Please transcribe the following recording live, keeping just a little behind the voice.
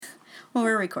Well,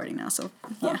 we're recording now, so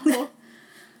yeah.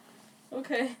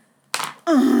 Okay.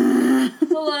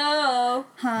 Hello.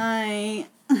 Hi.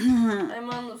 I'm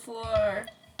on the floor.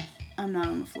 I'm not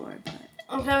on the floor, but...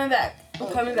 I'm coming back.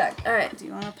 All right. Do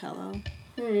you want a pillow?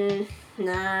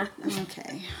 Nah.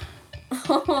 Okay.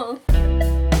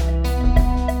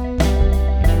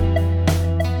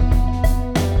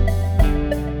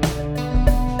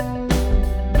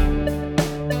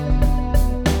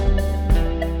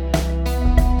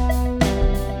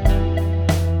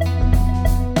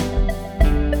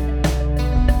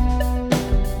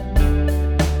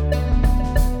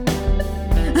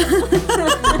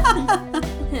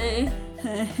 Hey.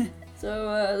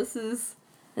 So,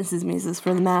 this is Mises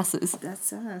for the Masses.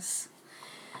 That's us.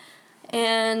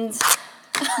 And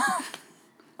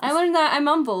I learned that I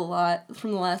mumble a lot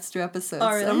from the last 2 episodes. Oh,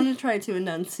 really? So I'm going to try to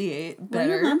enunciate better.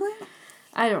 Were you mumbling?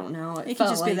 I don't know. It could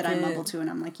just be that I mumble too, and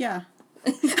I'm like, yeah.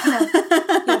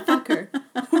 Yeah, fuck her.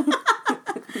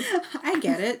 I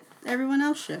get it. Everyone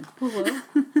else should. Well,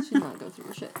 should not go through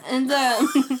her shit. And,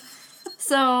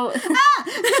 so,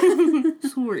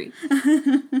 sorry.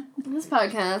 This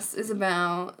podcast is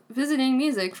about visiting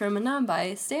music from a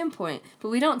non-biased standpoint, but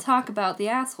we don't talk about the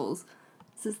assholes.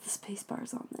 This is the space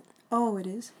bars on it. Oh, it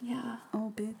is? Yeah.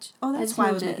 Oh, bitch. Oh, that's just why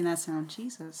I was moved making that sound.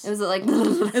 Jesus. It was like... It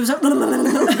was like...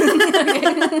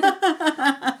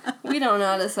 We don't know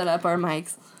how to set up our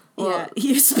mics. Well, yeah,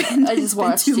 it's been... I just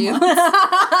watched you.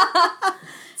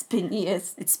 It's been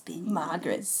years. It's been...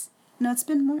 Margaret. No, it's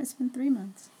been more. It's been 3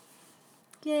 months.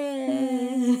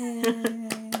 Yay.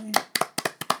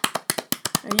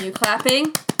 Are you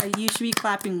clapping? You should be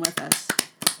clapping with us.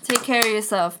 Take care of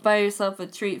yourself. Buy yourself a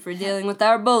treat for dealing with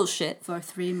our bullshit. For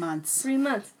 3 months. 3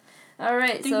 months. All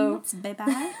right, 3 months.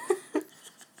 Bye-bye.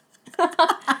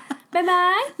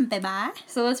 Bye-bye. Bye-bye.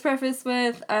 So let's preface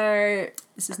with our...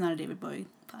 This is not a David Bowie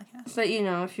podcast. But, you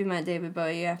know, if you met David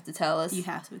Bowie, you have to tell us. You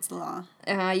have to. It's the law.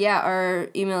 Yeah, our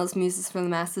email is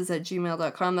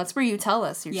musesforthemasses@gmail.com. That's where you tell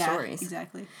us your stories. Yeah,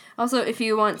 exactly. Also, if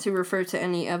you want to refer to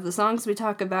any of the songs we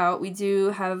talk about, we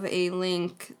do have a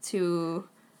link to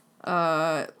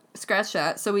Scratch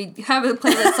That. So we have a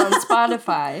playlist on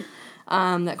Spotify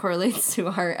that correlates to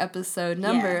our episode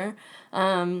number.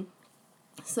 Yeah.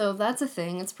 So that's a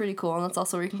thing. It's pretty cool. And that's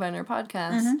also where you can find our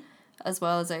podcast, as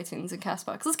well as iTunes and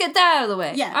CastBox. Let's get that out of the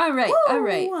way. Yeah. All right. Woo! All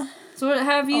right. So what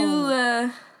have you...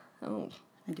 I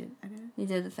did it. You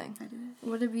did the thing. I did it.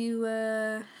 What have you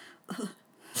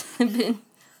been...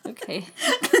 Okay.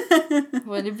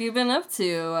 What have you been up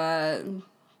to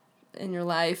in your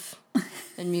life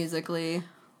and musically?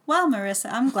 Well,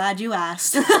 Marissa, I'm glad you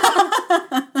asked.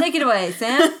 Take it away,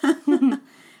 Sam.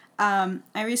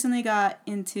 I recently got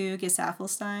into Jess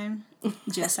Affelstein.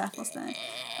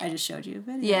 I just showed you a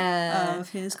video of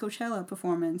his Coachella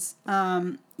performance.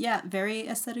 Yeah, very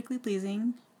aesthetically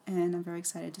pleasing, and I'm very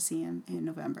excited to see him in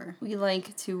November. We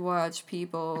like to watch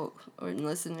people or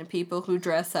listen to people who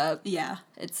dress up. Yeah.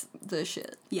 It's the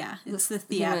shit. Yeah, it's the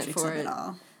theatrics of it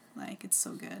all. Like, it's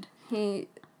so good.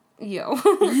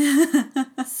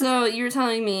 So you were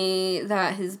telling me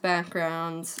that his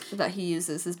background that he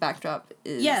uses, his backdrop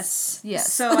is... Yes.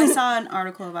 So I saw an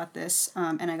article about this,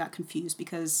 and I got confused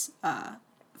because,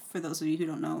 for those of you who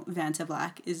don't know, Vanta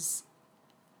Black is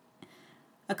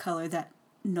a color that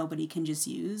nobody can just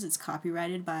use. It's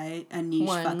copyrighted by a niche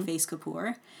fuckface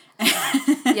Kapoor.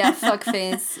 Yeah,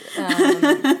 fuckface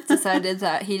decided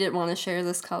that he didn't want to share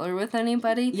this color with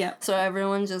anybody. Yep. So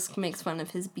everyone just makes fun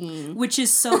of his bean. Which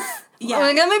is so... Yeah.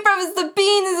 Like, let me preface, the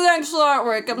bean is actual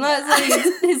artwork. I'm not saying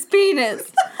it's his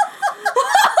penis.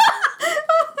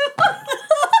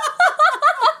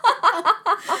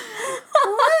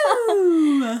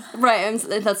 Right, and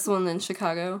that's the one in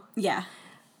Chicago. Yeah.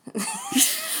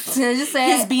 Can I just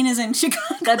say... His bean is in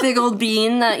Chicago. That big old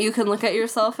bean that you can look at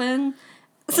yourself in.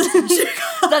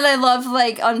 That I love,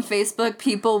 like, on Facebook,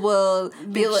 people will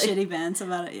be like... shitty Vans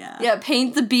about it, yeah. Yeah,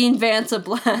 paint the bean Vanta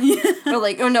black.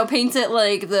 Paint it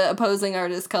like the opposing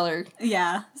artist color.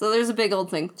 Yeah. So there's a big old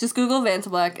thing. Just Google Vanta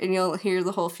Black and you'll hear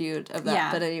the whole feud of that.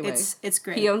 Yeah, but anyway. it's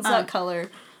great. He owns that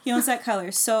color. He owns that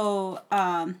color. So,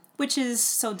 which is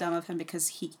so dumb of him because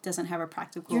he doesn't have a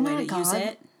practical way to use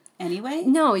it anyway.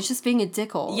 No, he's just being a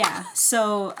dickhole. Yeah.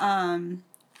 So,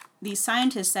 the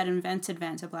scientists that invented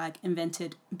Vanta Black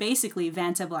invented basically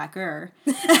Vanta Blacker.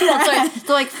 That's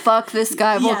like, fuck this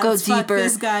guy, we'll go deeper. Fuck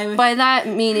this guy. By that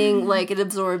meaning, like, it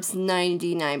absorbs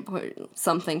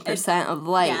 99% of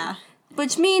light. Yeah.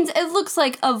 Which means it looks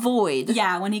like a void.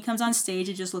 Yeah, when he comes on stage,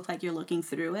 it just looks like you're looking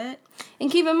through it. And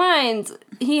keep in mind,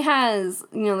 he has,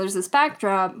 there's this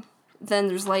backdrop then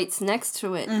there's lights next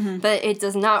to it, but it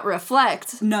does not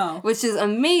reflect. No. Which is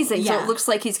amazing. Yeah. So it looks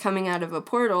like he's coming out of a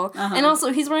portal. And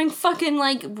also, he's wearing fucking,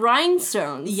 like,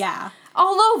 rhinestones. Yeah.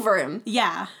 All over him.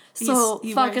 Yeah. So,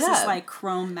 he fuck wears it up. this, like,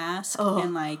 chrome mask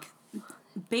and, like,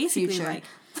 basically, Future. like...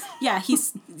 Yeah,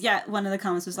 one of the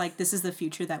comments was like, this is the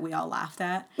future that we all laughed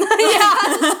at.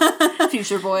 Yeah.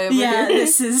 Future boy over here.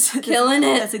 This is... Killing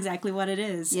it. That's exactly what it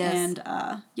is. Yes. And,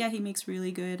 he makes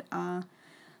really good,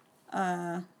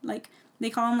 like, they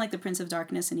call him, like, the Prince of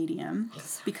Darkness in EDM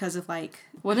because of, like...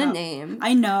 What a name.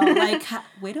 I know, like,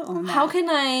 way to own that. How can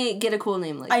I get a cool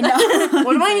name like that? I know.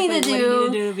 What do I need to do? What do you need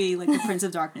to do to be, like, the Prince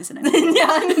of Darkness in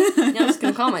EDM? I'm just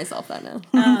gonna call myself that now.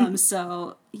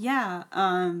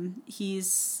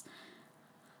 He's...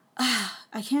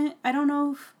 I don't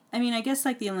know I guess,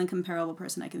 like, the only comparable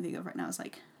person I can think of right now is,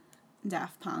 like,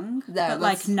 Daft Punk.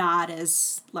 Like, not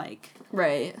as, like...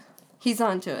 Right. He's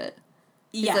onto it.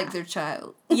 He's like their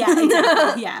child. Yeah,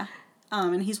 exactly. Yeah.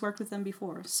 And he's worked with them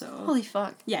before, so... Holy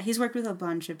fuck. Yeah, he's worked with a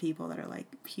bunch of people that are, like,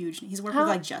 huge. He's worked with,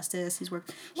 like, Justice. He's,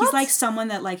 like, someone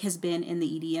that, like, has been in the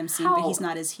EDM scene, but he's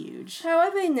not as huge. How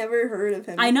have I never heard of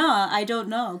him? I know. I don't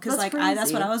know. Because, like,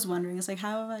 that's what crazy. I was wondering. It's like,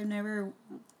 how have I never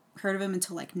heard of him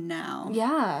until, like, now?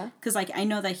 Yeah. Because, like, I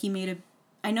know that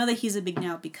he's a big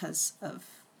now because of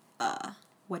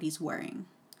what he's wearing.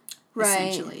 Right.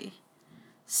 Essentially.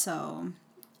 So,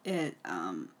 and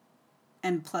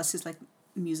plus his, like,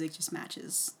 music just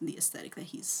matches the aesthetic that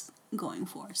he's going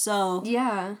for. So,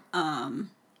 yeah.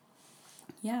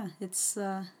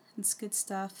 It's good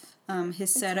stuff.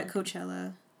 His set at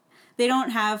Coachella, they don't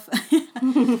have,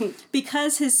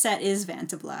 because his set is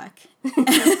Vantablack.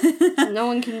 No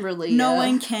one can relate. No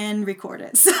one can record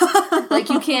it. So. Like,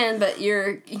 you can, but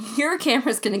your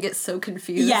camera's gonna get so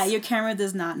confused. Yeah, your camera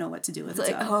does not know what to do with it's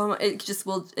itself. like,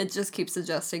 it just keeps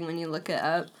adjusting when you look it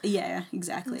up. Yeah,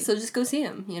 exactly. So just go see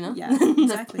him, you know? Yeah,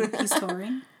 exactly. He's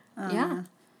touring. Yeah.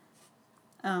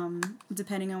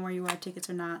 Depending on where you are, tickets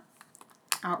are not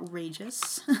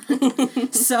outrageous.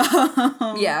 So.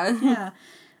 Yeah. Yeah.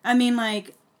 I mean,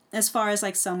 like, as far as,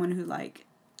 like, someone who, like,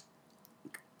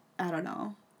 I don't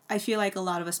know. I feel like a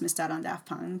lot of us missed out on Daft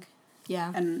Punk.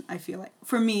 Yeah. And I feel like,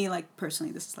 for me, like,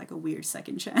 personally, this is, like, a weird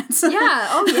second chance. Yeah.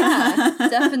 Oh, yeah.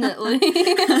 Definitely.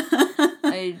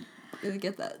 I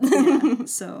get that. Yeah.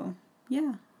 So,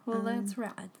 yeah. Well, that's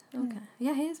rad. Okay.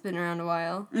 Yeah, he has been around a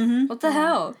while. Mm-hmm. What the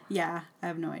hell? Yeah, I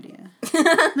have no idea.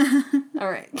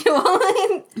 All right. Well,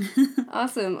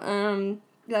 awesome.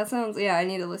 That sounds, I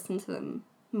need to listen to them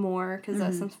more, because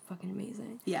that sounds fucking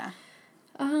amazing. Yeah.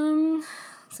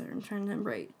 Sorry, I'm trying to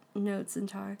write notes and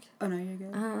talk. Oh, no, you're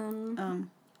good.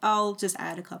 I'll just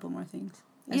add a couple more things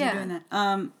as we're doing that.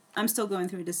 I'm still going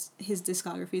through his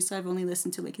discography, so I've only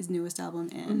listened to, like, his newest album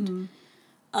and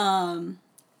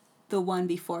the one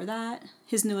before that.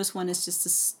 His newest one is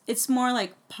just it's more,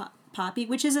 like, poppy,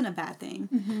 which isn't a bad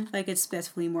thing. Like, it's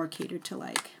definitely more catered to,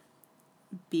 like,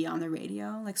 be on the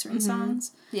radio, like, certain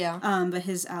songs. Yeah. But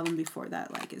his album before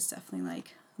that, like, is definitely,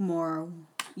 like, more,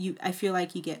 I feel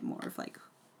like you get more of, like,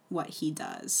 what he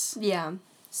does. Yeah.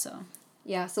 So.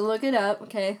 Yeah, so look it up,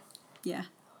 okay? Yeah.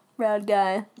 Rad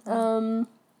guy.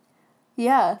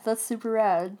 Yeah, that's super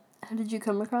rad. How did you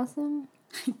come across him?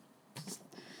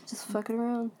 Just fucking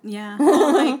around. Yeah.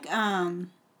 Well, like,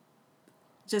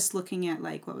 just looking at,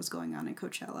 like, what was going on at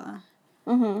Coachella.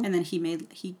 And then he made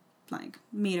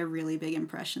a really big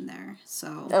impression there.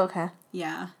 So. Okay.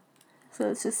 Yeah. So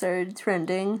it's just started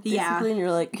trending, basically, yeah. And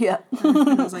you're like, yeah.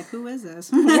 And I was like, who is this?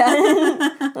 Yeah.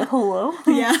 Like, hello?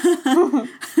 Yeah.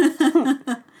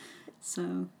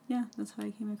 So, yeah, that's how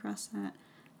I came across that.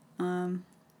 I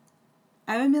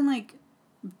haven't been, like,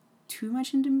 too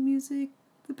much into music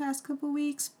the past couple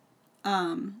weeks,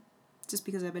 just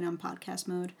because I've been on podcast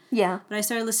mode. Yeah. But I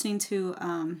started listening to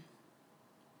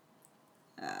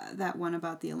that one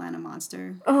about the Atlanta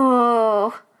Monster.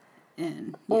 Oh.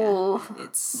 And,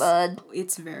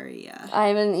 it's very, I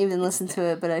haven't even listened to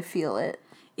it, but I feel it.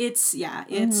 It's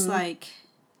like,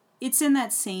 it's in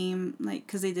that same, like,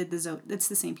 because they did it's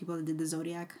the same people that did the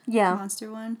Zodiac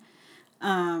Monster one.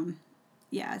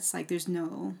 It's like there's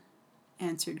no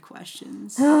answered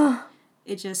questions.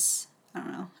 It just, I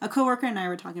don't know. A coworker and I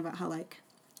were talking about how, like,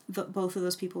 both of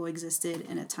those people existed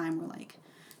in a time where, like,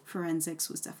 forensics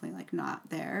was definitely, like, not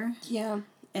there. Yeah.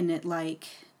 And it, like,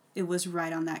 it was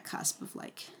right on that cusp of,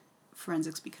 like,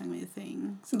 forensics becoming a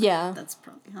thing. So yeah. That's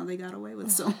probably how they got away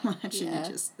with so much, and it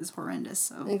just is horrendous.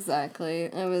 So exactly.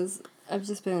 I've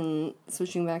just been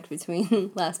switching back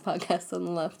between Last Podcast on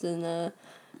the Left and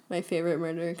My Favorite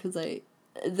Murder, because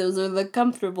those are the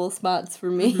comfortable spots for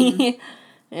me.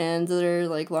 and they're,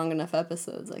 like, long enough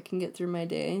episodes I can get through my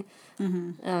day.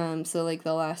 Mm-hmm. So, like,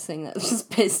 the last thing that just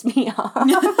pissed me off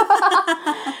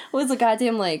was a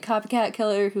goddamn, like, copycat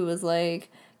killer who was,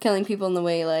 like, killing people in the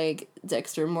way, like,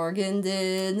 Dexter Morgan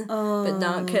did, but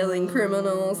not killing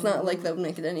criminals. Not like that would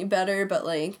make it any better, but,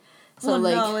 like, so, well,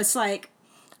 like... no, it's like...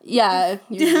 Yeah,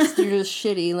 you're just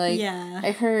shitty. Like, yeah.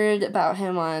 I heard about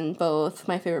him on both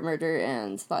My Favorite Murder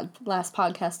and Last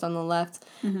Podcast on the Left,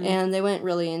 and they went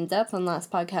really in-depth on Last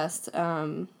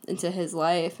Podcast into his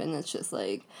life, and it's just,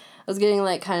 like, I was getting,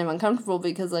 like, kind of uncomfortable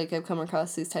because, like, I've come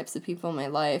across these types of people in my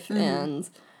life, and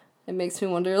it makes me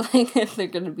wonder, like, if they're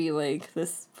gonna be, like,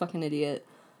 this fucking idiot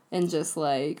and just,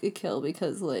 like, kill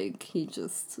because, like, he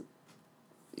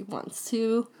wants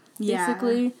to,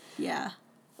 basically. Yeah.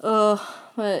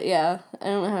 But yeah, I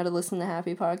don't know how to listen to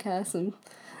happy podcasts and...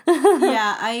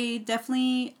 yeah, I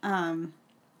definitely, I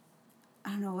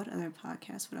don't know what other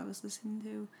podcasts what I was listening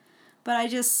to, but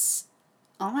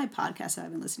all my podcasts that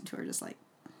I've been listening to are just like,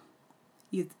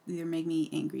 either make me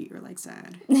angry or like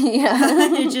sad. Yeah.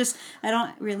 I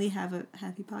don't really have a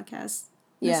happy podcast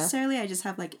necessarily. I just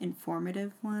have like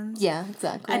informative ones. Yeah,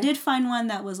 exactly. I did find one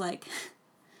that was like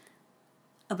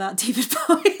about David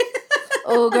Bowie.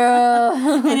 Oh, girl.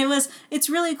 And it's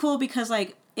really cool because,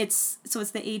 like, it's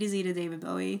the A to Z to David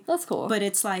Bowie. That's cool. But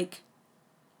it's, like,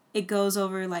 it goes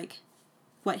over, like,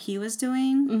 what he was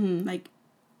doing. Like,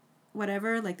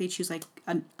 whatever. Like, they choose, like,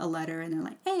 a letter, and they're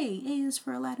like, A is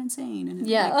for Aladdin Sane. And, like,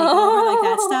 they go over, like,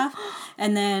 that stuff.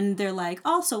 And then they're like,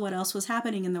 also, what else was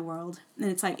happening in the world?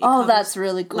 And it's, like, that's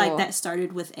really cool. Like, that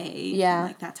started with A. Yeah. And,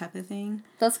 like, that type of thing.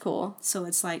 That's cool. So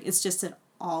it's, like, it's just an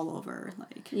all over,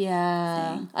 like,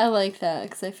 yeah, thing. I like that,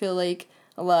 because I feel like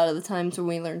a lot of the times when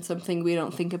we learn something, we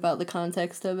don't think about the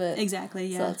context of it. Exactly,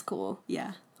 yeah. So that's cool.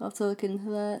 Yeah. I'll have to look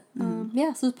into that.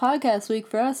 Yeah, so it's podcast week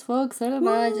for us, folks. I don't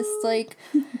know, I just, like,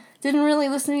 didn't really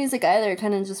listen to music either.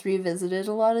 Kind of just revisited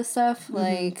a lot of stuff,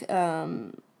 like,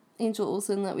 Angel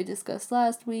Olsen that we discussed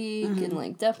last week, and,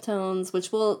 like, Deftones,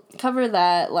 which we'll cover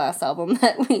that last album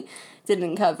that we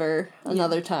didn't cover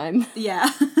another time.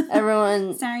 Yeah.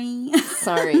 Everyone...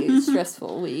 Sorry,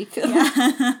 stressful week.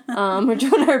 Yeah. We're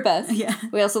doing our best. Yeah.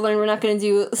 We also learned we're not going to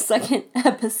do second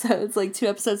episodes, like 2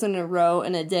 episodes in a row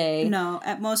in a day. No,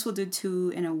 at most we'll do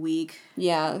 2 in a week.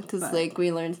 Yeah, because, like,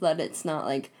 we learned that it's not,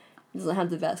 like, it doesn't have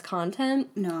the best content.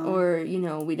 No. Or, you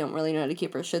know, we don't really know how to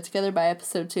keep our shit together by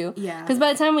episode 2. Yeah. Because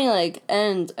by the time we, like,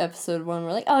 end episode 1,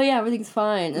 we're like, oh, yeah, everything's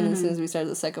fine. And as soon as we start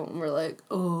the second one, we're like,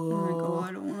 oh,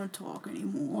 I don't want to talk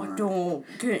anymore.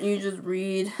 Can't you just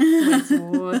read my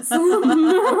thoughts?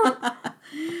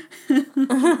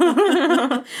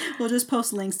 We'll just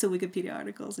post links to Wikipedia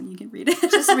articles and you can read it.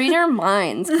 Just read our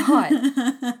minds. God.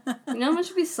 You know how much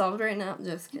would be solved right now?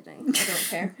 Just kidding. I don't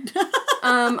care.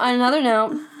 On another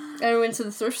note, I went to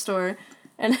the thrift store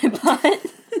and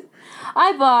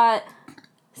I bought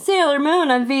Sailor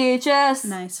Moon on VHS.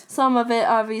 Nice. Some of it,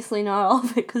 obviously not all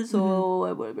of it, because I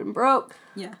would have been broke.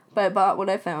 Yeah. But I bought what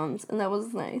I found, and that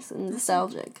was nice and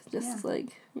nostalgic. Just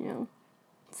like, you know,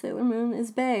 Sailor Moon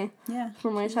is bae. Yeah.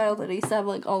 From my childhood. I used to have,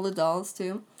 like, all the dolls,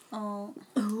 too. Oh.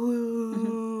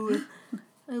 Ooh.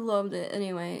 I loved it.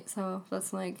 Anyway, so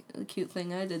that's, like, a cute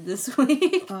thing I did this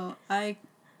week. Oh, I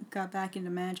got back into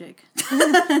Magic.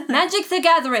 Magic the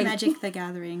Gathering! Magic the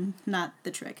Gathering, not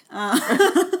the trick.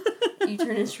 You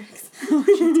turn in tricks.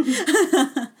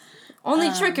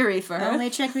 Only trickery for her. Only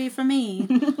trickery for me.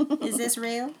 Is this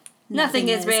real? Nothing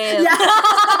is real.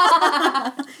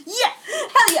 Yeah. Yeah!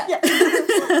 Hell yeah!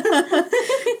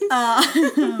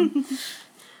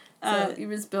 So he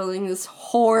was building this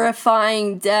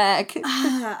horrifying deck.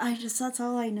 That's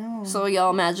all I know. So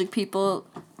y'all magic people,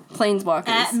 planeswalkers.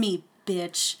 At me,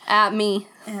 bitch. At me.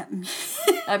 At me.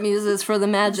 At Muses for the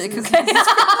magic, okay?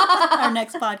 Our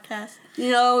next podcast.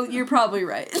 You know, you're probably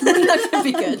right. That could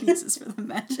be good. Muses for the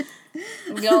magic.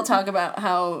 We all talk about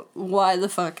why the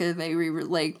fuck are they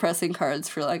like pressing cards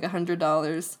for like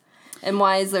 $100, and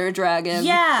why is there a dragon?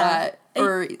 Yeah.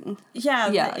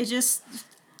 Yeah. It just,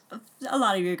 a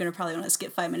lot of you are gonna probably want to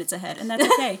skip 5 minutes ahead, and that's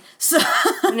okay. So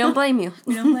we don't blame you.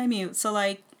 We don't blame you. So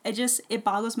like, it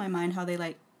boggles my mind how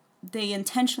they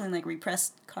intentionally like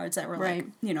repressed cards that were like,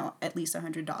 you know, at least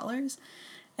 $100.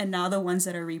 And now the ones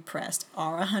that are repressed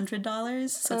are $100.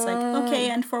 So it's like, okay,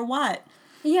 and for what?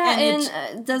 Yeah,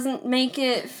 and doesn't make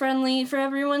it friendly for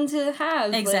everyone to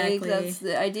have. Exactly. Like, that's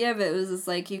the idea of it. Was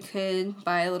like you could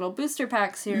buy little booster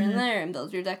packs here and there and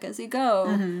build your deck as you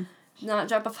go. Not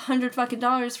drop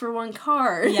 $100 for one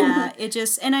card. Yeah, it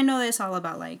just, and I know that it's all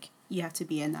about like you have to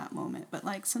be in that moment. But,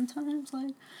 like, sometimes,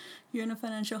 like, you're in a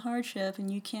financial hardship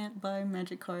and you can't buy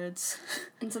Magic cards.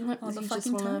 And sometimes you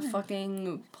just want to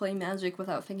fucking play Magic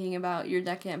without thinking about your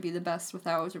deck can't be the best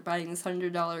without buying this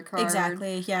 $100 card.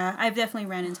 Exactly, yeah. I've definitely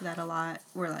ran into that a lot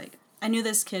where, like, I knew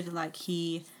this kid, like,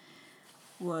 he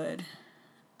would,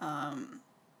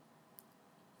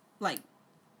 like,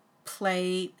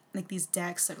 play, like, these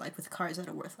decks that are, like, with cards that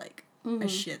are worth, like, a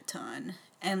shit ton.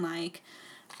 And, like,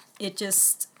 it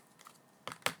just,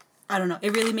 I don't know,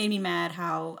 it really made me mad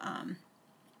how,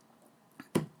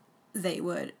 they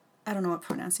would, I don't know what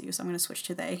pronouns to use, so I'm going to switch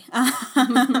to they.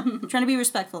 I'm trying to be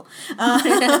respectful.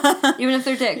 Even if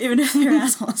they're dicks. Even if they're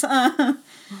assholes.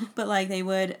 But, like,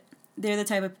 they're the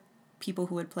type of people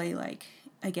who would play, like,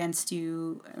 against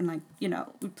you, and, like, you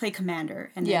know, would play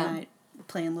Commander, and they might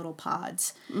play in little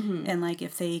pods. And, like,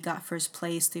 if they got first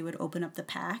place, they would open up the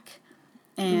pack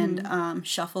and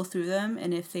shuffle through them,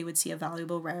 and if they would see a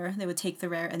valuable rare, they would take the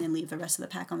rare and then leave the rest of the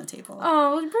pack on the table.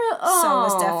 So it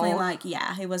was definitely, like,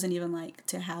 it wasn't even, like,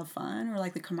 to have fun or,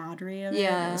 like, the camaraderie of it.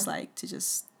 It was, like, to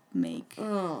just make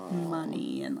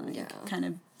money and, like, kind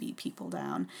of beat people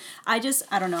down. I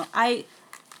don't know. I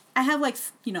have, like,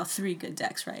 3 good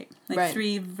decks, right? Like,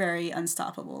 3 very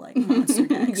unstoppable, like, monster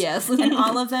decks. Yes. And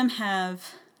all of them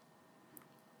have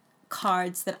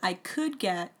cards that I could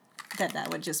get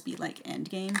that would just be, like, end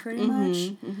game pretty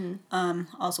much.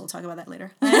 Also, we'll talk about that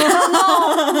later.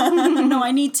 No,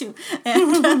 I need to.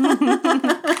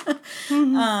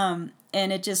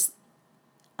 And it just,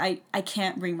 I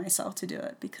can't bring myself to do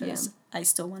it because I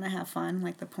still want to have fun.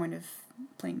 Like, the point of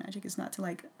playing Magic is not to,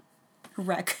 like,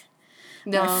 wreck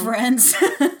my friends.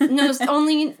 No, it's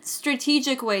only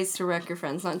strategic ways to wreck your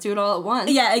friends, not do it all at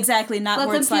once. Yeah, exactly. Not let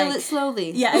where them it's feel like, it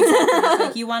slowly. Yeah, exactly.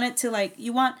 Like, you want it to, like,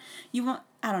 you want,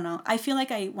 I don't know. I feel like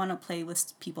I want to play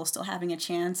with people still having a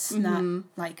chance, not,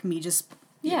 like, me just,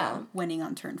 you know, winning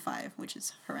on turn 5, which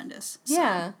is horrendous. So.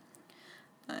 Yeah.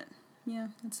 But, yeah,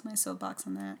 that's my soapbox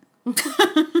on that.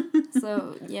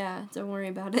 So, yeah, don't worry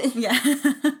about it. Yeah.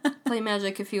 Play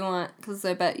Magic if you want, because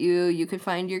I bet you could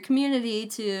find your community,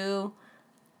 too.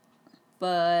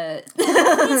 But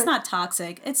it's not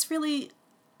toxic. It's really,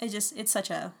 it's such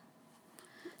a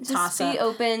just be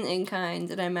open and kind,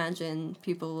 and I imagine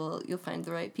you'll find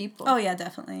the right people. Oh, yeah,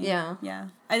 definitely. Yeah. Yeah.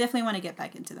 I definitely want to get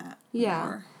back into that. Yeah.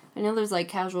 More. I know there's, like,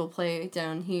 casual play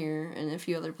down here and a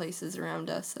few other places around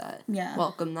us that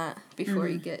welcome that before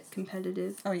you get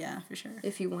competitive. Oh, yeah, for sure.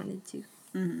 If you wanted to.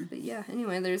 But, yeah,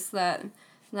 anyway, there's that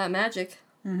Magic.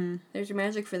 There's your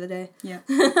magic for the day. Yeah.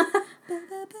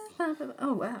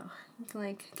 Oh, wow. It's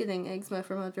like getting eczema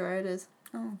from how dry it is.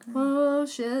 Oh, God. Oh,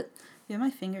 shit. Yeah,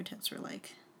 my fingertips are,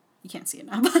 like, you can't see it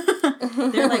now,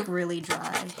 but they're, like, really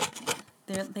dry.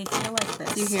 They feel like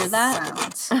this. Do you hear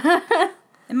that? Sounds.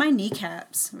 And my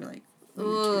kneecaps were, like,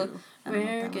 ooh,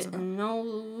 we're getting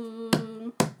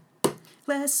old.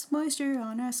 Less moisture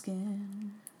on our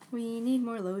skin. We need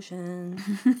more lotion.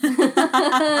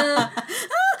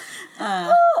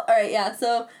 Alright, yeah,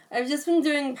 so I've just been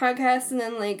doing podcasts and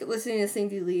then, like, listening to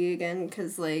Cindy Lee again,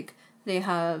 because, like, they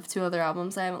have 2 other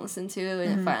albums I haven't listened to,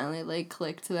 and it finally, like,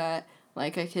 clicked that,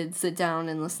 like, I could sit down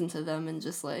and listen to them and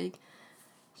just, like,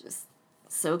 just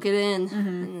soak it in,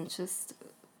 and it's just,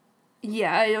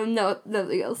 yeah, I don't know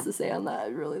nothing else to say on that. I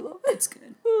really love it. It's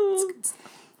good. It's good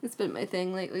stuff. It's been my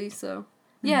thing lately, so,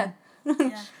 yeah.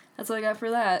 That's what I got for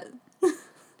that.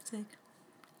 Sick.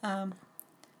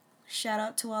 Shout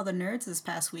out to all the nerds this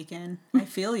past weekend. I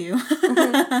feel you.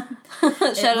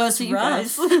 Shout out to you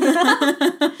guys.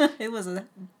 It was a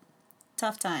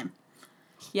tough time.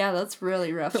 Yeah, that's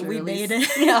really rough. But we made it.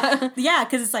 Yeah. Yeah,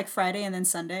 because it's like Friday and then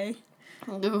Sunday.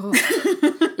 Y'all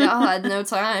had no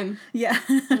time. Yeah.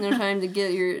 No time to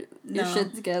get your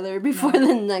shit together before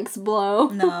the next blow.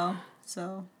 No.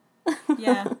 So,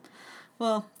 yeah.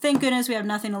 Well, thank goodness we have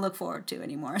nothing to look forward to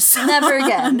anymore. So. Never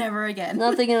again. Never again.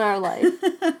 Nothing in our life.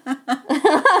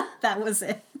 That was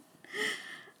it.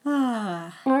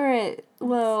 Alright,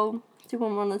 well, do you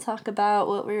want to talk about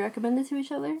what we recommended to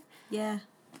each other? Yeah.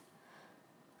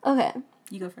 Okay.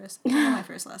 You go first. You were my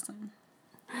first last time.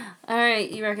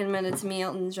 Alright, you recommended to me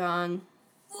Elton John.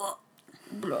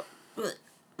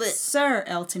 Sir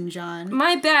Elton John.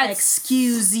 My bad.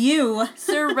 Excuse you.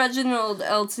 Sir Reginald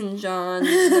Elton John,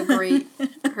 the great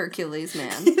Hercules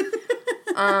man.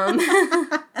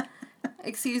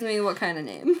 Excuse me, what kind of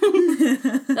name?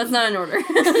 That's not in order.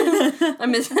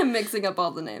 I'm mixing up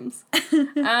all the names.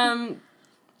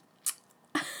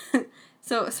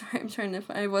 So, sorry,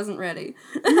 I wasn't ready.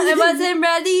 I wasn't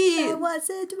ready!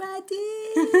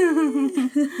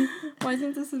 Why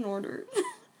isn't this in order?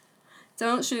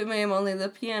 Don't Shoot Me, I'm Only the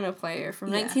Piano Player from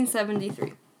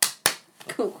 1973.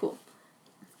 Cool.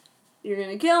 You're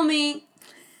gonna kill me.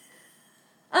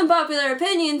 Unpopular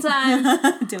opinion time.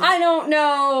 I don't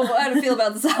know how to feel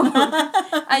about this album.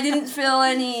 I didn't feel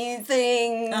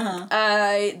anything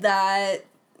that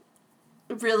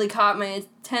really caught my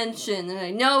attention, and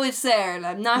I know it's there, and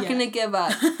I'm not gonna give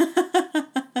up.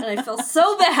 And I feel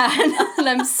so bad, and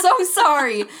I'm so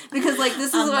sorry, because, like,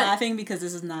 this is I'm laughing because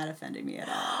this is not offending me at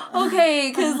all. Okay,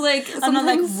 because, like, sometimes... I'm not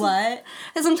like, what?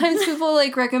 And sometimes people,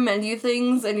 like, recommend you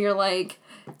things, and you're like,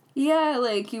 yeah,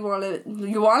 like, you wanna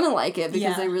like it,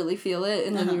 because they really feel it,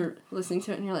 and then you're listening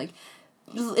to it, and you're like...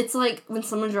 It's like when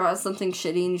someone draws something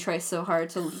shitty and you try so hard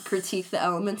to critique the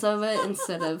elements of it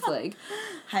instead of, like...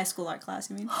 High school art class,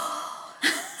 you mean?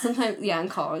 Sometimes, yeah, in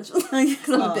college. Because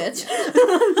I'm a bitch.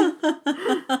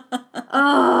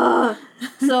 Yeah.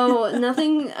 So,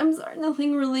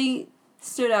 nothing really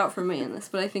stood out for me in this,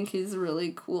 but I think he's a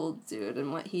really cool dude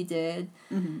in what he did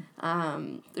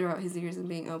throughout his years and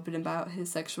being open about his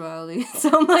sexuality. So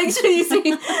I'm like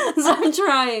cheesy, so I'm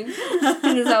trying.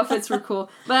 And his outfits were cool.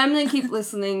 But I'm going to keep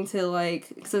listening to,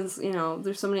 like, since, you know,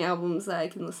 there's so many albums that I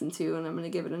can listen to, and I'm going to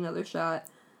give it another shot.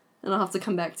 And I'll have to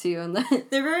come back to you on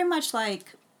that. They're very much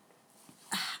like,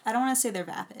 I don't want to say they're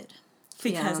vapid,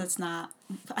 because it's not,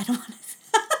 I don't want to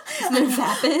They're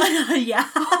vapid? Yeah.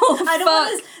 Oh, I don't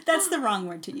want to, that's the wrong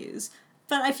word to use.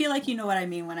 But I feel like you know what I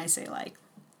mean when I say, like,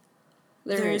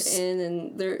 they're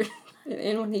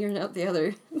in one ear and out the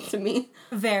other, to me.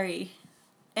 Very.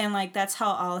 And, like, that's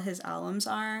how all his albums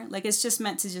are. Like, it's just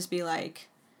meant to just be, like,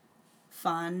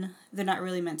 fun. They're not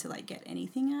really meant to, like, get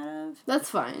anything out of. That's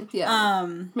fine, yeah.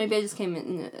 Maybe I just came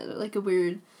in like a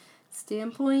weird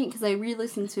standpoint, because I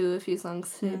re-listened to a few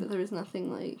songs today, but there was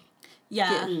nothing, like,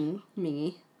 getting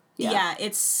me. Yeah,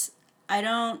 it's, I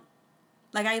don't,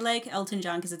 like, I like Elton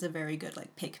John because it's a very good,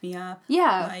 like, pick-me-up.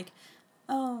 Yeah. Like,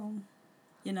 oh,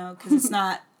 you know, because it's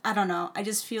not, I don't know, I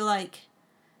just feel like,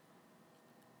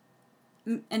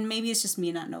 and maybe it's just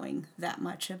me not knowing that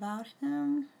much about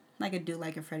him. Like, I do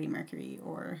like a Freddie Mercury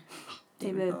or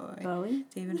David Bowie.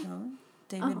 David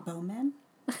Bowman.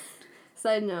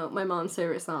 Side note, my mom's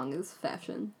favorite song is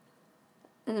Fashion.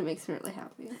 And it makes me really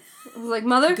happy. I was like,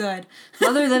 Mother? Good.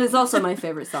 Mother, that is also my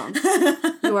favorite song.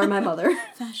 You are my mother.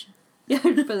 Fashion. Yeah,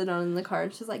 I put it on in the car,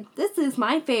 and she's like, this is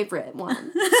my favorite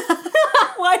one.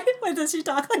 Why does she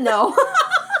talk like No.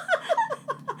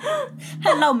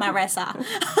 Hello, Marissa.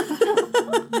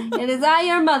 It is I,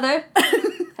 your mother,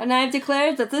 and I have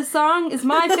declared that this song is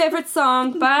my favorite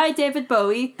song by David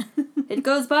Bowie. It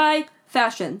goes by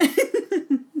Fashion.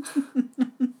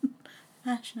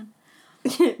 Fashion.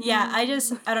 Yeah, I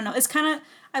don't know. It's kind of,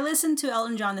 I listen to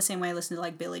Elton John the same way I listen to,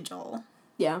 like, Billy Joel.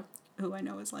 Yeah. Who I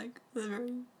know is, like, a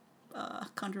very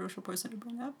controversial person to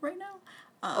bring up right now.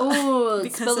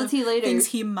 Spill the tea later. Things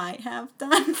he might have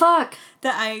done. Fuck.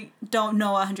 That I don't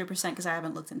know 100% because I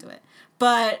haven't looked into it.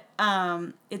 But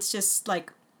it's just,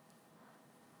 like,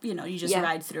 you know, you just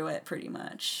ride through it pretty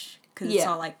much. Because it's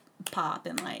all, like, pop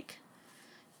and, like...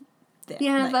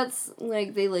 Yeah, like, that's,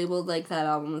 like, they labeled, like, that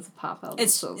album as a pop album,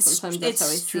 so sometimes that's how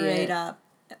I see it. Straight up,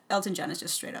 Elton John is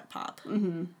just straight up pop.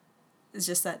 Mm-hmm. It's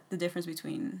just that the difference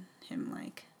between him,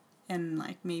 like, and,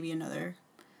 like, maybe another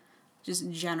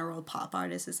just general pop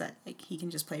artist is that, like, he can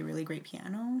just play really great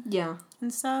piano. Yeah.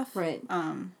 And stuff. Right.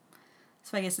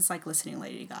 So I guess it's like listening to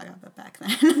Lady Gaga, but back then.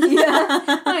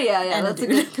 Yeah. Oh, yeah, that's a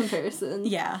good comparison.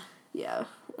 Yeah. Yeah.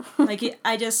 Like,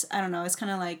 I don't know, it's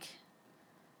kind of like...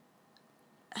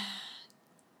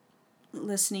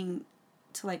 listening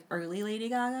to, like, early Lady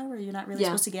Gaga, where you're not really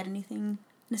supposed to get anything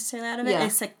necessarily out of it.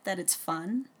 It's like that it's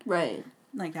fun. Right.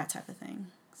 Like, that type of thing.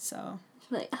 So...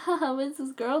 Like, what's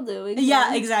this girl doing?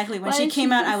 Yeah, exactly. When she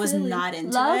came out, I was silly? not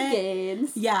into Love it.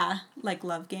 Games. Yeah, like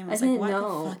Love Game. I was didn't like, what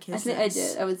know. the fuck is this? I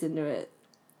did. I was into it.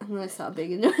 And then I stopped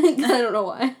being into it. I don't know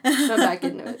why. I'm back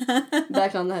into it.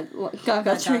 Back on that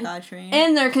Gaga train.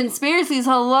 And their conspiracies.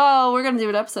 Hello. We're going to do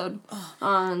an episode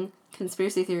on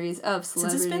conspiracy theories of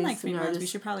celebrities. Since it's been like 3 months, we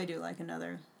should probably do like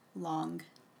another long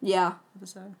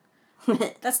episode.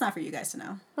 That's not for you guys to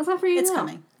know. That's not for you to know. It's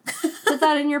coming. Put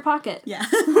that in your pocket. Yeah.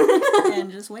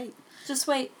 And just wait. Just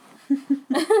wait.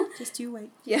 Just you wait.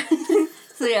 Yeah.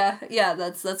 So yeah,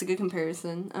 that's a good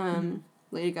comparison.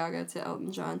 Lady Gaga to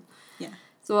Elton John. Yeah.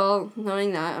 So, well,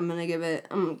 knowing that, I'm gonna give it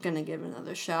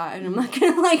another shot, and I'm not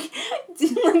gonna, like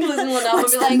listen to one album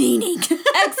and be like, meaning?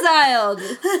 Exiled!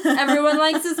 Everyone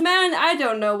likes this man, I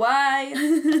don't know why.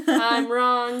 I'm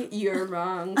wrong, you're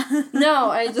wrong. No,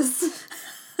 I just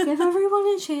give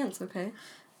everyone a chance, okay?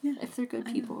 Yeah. If they're good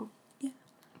people. Yeah.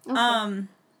 Okay.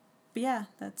 But yeah,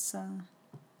 that's,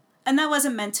 and that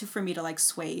wasn't meant for me to, like,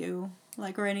 sway you,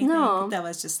 like, or anything. No. That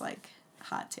was just, like,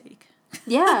 hot take.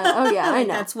 Yeah. Oh yeah, I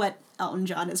know. That's what Elton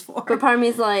John is for. But part of me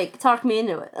is like, talk me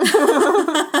into it.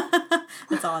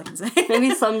 That's all I can say.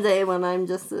 Maybe someday when I'm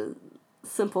just a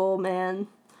simple man,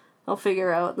 I'll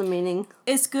figure out the meaning.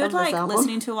 It's good, like,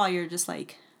 listening to while you're just,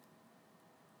 like,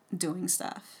 doing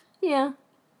stuff. Yeah.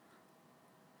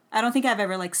 I don't think I've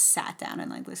ever, like, sat down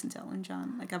and, like, listened to Elton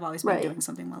John. Like, I've always been doing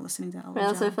something while listening to Elton John.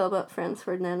 That's how I felt about Franz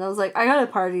Ferdinand. I was like, I gotta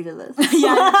party to this.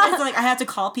 Yeah, it's like, I have to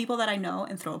call people that I know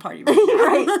and throw a party.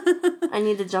 Right. I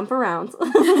need to jump around.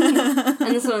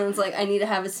 And this one's like, I need to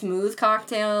have a smooth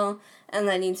cocktail, and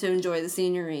I need to enjoy the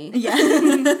scenery. Yeah.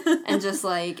 And just,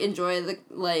 like, enjoy the,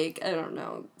 like, I don't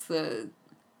know,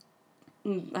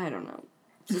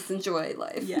 just enjoy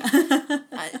life. Yeah.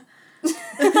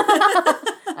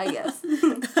 I guess.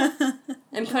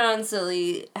 And put on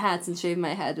silly hats and shave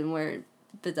my head and wear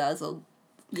bedazzled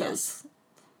coats. Yes.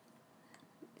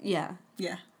 Yeah.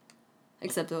 Yeah.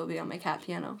 Except it will be on my cat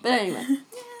piano. But anyway.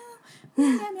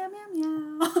 Meow, meow, meow, meow,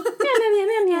 meow. Meow, meow, meow,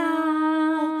 meow,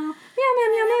 meow. Meow, meow,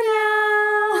 meow,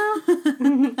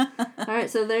 meow, meow. Alright,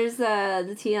 so there's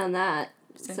the tea on that.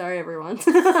 Sorry, everyone.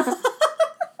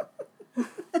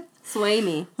 Sway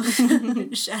me.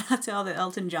 Shout out to all the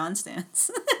Elton John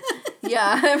stans.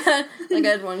 Yeah, I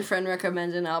had one friend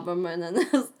recommend an album, and then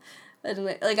I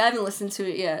haven't listened to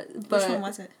it yet. But, which one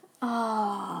was it?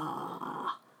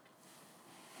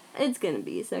 It's gonna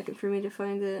be a second for me to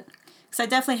find it. Because I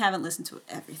definitely haven't listened to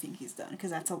everything he's done.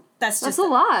 Because that's just a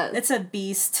lot. It's a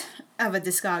beast of a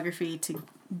discography to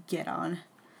get on.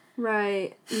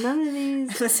 Right. None of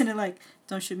these. Listen to like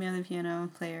 "Don't Shoot Me on the Piano"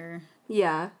 Player.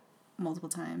 Yeah. Multiple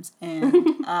times, and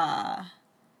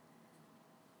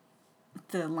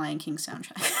the Lion King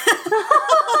soundtrack.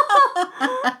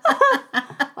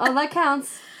 Oh, that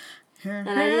counts. And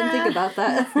I didn't think about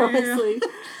that, honestly.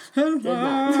 Did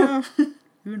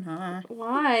not.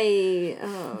 Why?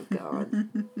 Oh God.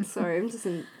 Sorry, I'm just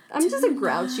a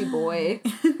grouchy boy.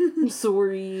 I'm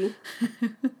sorry.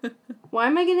 Why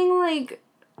am I getting like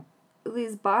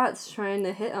these bots trying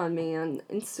to hit on me on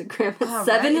Instagram at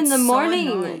 7 in the morning?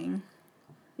 So annoying.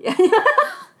 Yeah.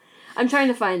 I'm trying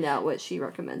to find out what she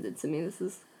recommended to me. This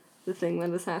is the thing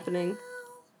that is happening.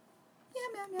 Meow,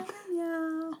 meow, meow, meow,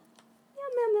 meow. Meow,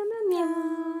 meow, meow, meow, meow.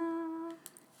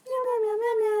 Meow, meow, meow,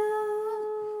 meow,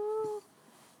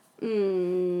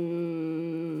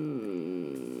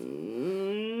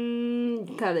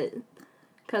 meow. Cut it.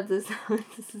 Cut this out.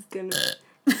 This is gonna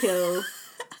kill.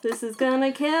 This is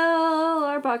gonna kill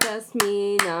our podcast.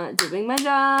 Me not doing my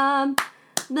job.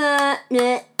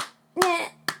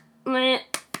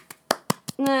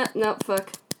 No,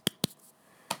 fuck.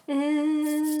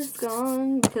 It's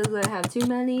gone because I have too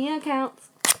many accounts.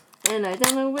 And I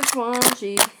don't know which one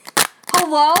she...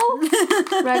 Hello?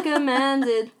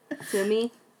 Recommended to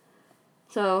me.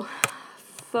 So,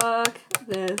 fuck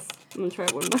this. I'm gonna try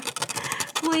one more.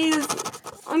 Please.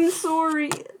 I'm sorry.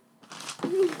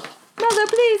 Mother,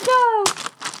 please go!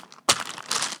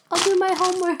 I'll do my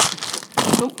homework.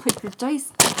 Don't put your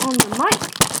dice on the mic.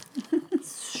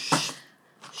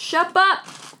 Shut up!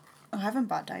 Oh, I haven't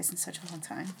bought dice in such a long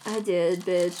time. I did,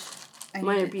 bitch.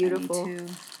 Mine are beautiful.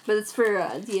 But it's for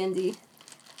D&D.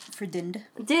 For Dind.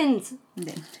 Dind.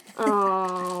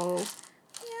 Oh.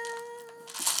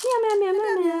 Meow, meow, meow,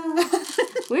 meow, meow.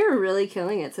 We were really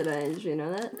killing it today. Did you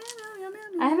know that?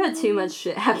 I have had too much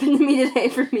shit happen to me today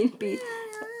for me to be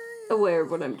aware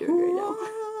of what I'm doing right now.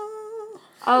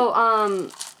 Oh,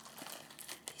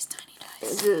 These tiny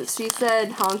dice. She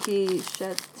said Honky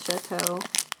Chateau.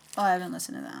 Oh, I haven't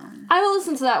listened to that one. I will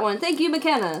listen to that one. Thank you,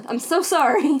 McKenna. I'm so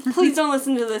sorry. Please don't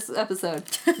listen to this episode.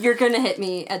 You're gonna hit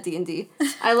me at D&D.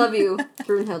 I love you,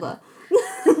 Brunhilde.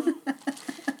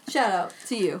 Shout out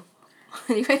to you.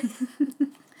 Anyway,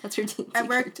 that's your D&D I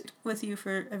worked with you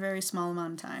for a very small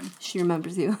amount of time. She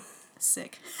remembers you.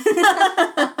 Sick.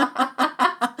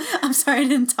 I'm sorry I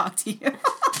didn't talk to you.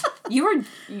 You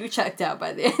checked out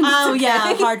by the end. Oh, okay.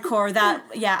 Yeah, hardcore.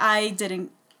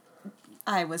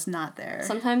 I was not there.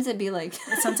 Sometimes it'd be like...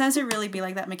 Sometimes it really be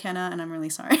like that, McKenna, and I'm really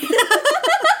sorry.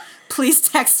 Please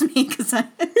text me, because I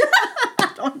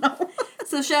don't know.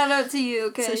 So shout out to you,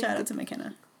 okay? So shout out to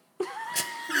McKenna.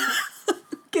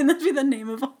 Can that be the name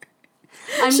of our...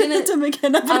 Shout out to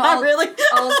McKenna, but not really.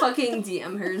 I'll fucking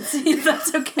DM her and see if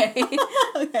that's okay.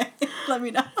 Okay, let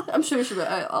me know. I'm sure she will.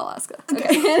 I'll ask her.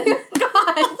 Okay.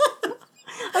 God.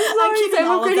 I'm sorry. I'm keeping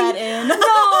all of that in. No,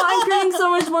 I'm creating so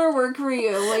much more work for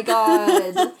you. Oh my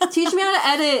God. Teach me how to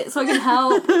edit so I can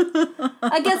help.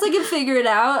 I guess I can figure it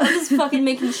out. I'm just fucking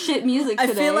making shit music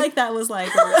today. I feel like that was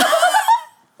like...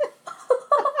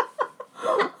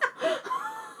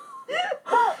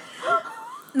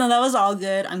 No, that was all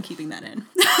good. I'm keeping that in.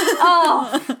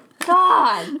 Oh.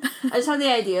 God! I just had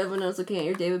the idea when I was looking at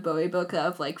your David Bowie book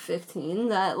of, 15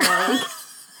 that,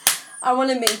 I want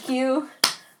to make you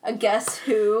a Guess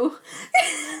Who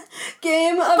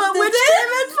game of but the which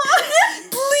David Bowie?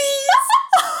 Please!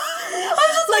 I'm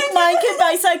just mine can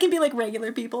by side can be,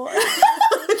 regular people.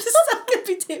 Just some can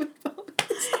be David Bowie.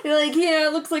 You're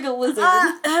it looks like a lizard.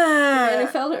 Man who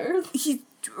fell to earth. He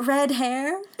red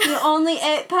hair. You only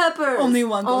ate peppers. Only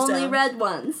one goes Only down. red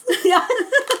ones. Yeah.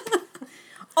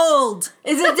 Old.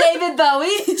 Is it David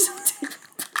Bowie?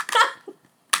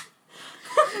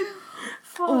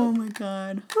 Oh my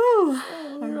god. Whew.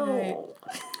 Alright.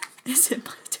 Is it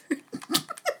my turn?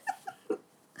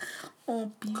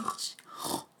 Oh, beach.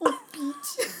 Oh,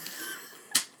 beach.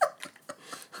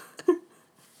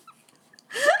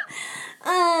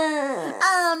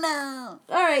 Oh no.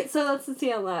 Alright, so that's the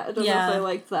tea on that. I don't know if I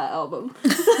liked that album.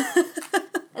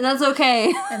 And that's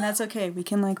okay. And that's okay. We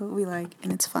can like what we like,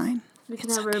 and it's fine. We can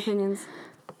have our opinions.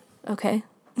 Okay.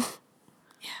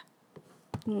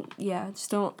 Yeah. Yeah,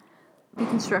 just don't be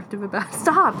constructive about it.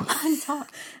 Stop! I'm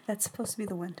talk. That's supposed to be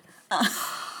the wind.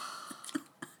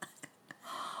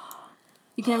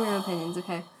 You can have your own opinions,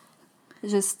 okay?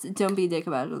 Just don't be a dick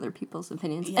about other people's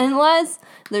opinions. Yeah. Unless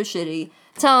they're shitty.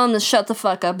 Tell them to shut the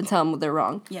fuck up and tell them they're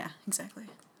wrong. Yeah, exactly.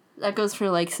 That goes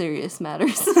for, serious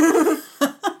matters.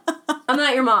 I'm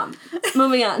not your mom.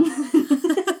 Moving on.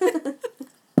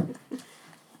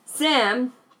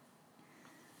 Sam,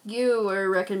 you were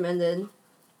recommended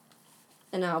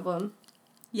an album.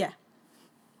 Yeah.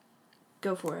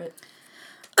 Go for it.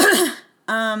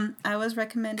 I was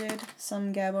recommended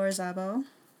some Gabor Szabo.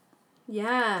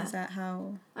 Yeah. Is that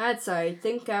how? I'm sorry.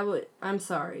 I'm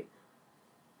sorry.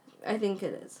 I think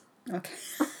it is. Okay.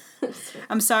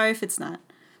 I'm sorry if it's not.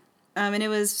 And it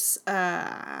was,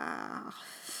 I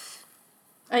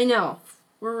know.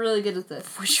 We're really good at this.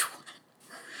 which one?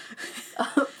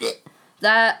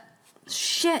 That,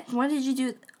 shit, why did you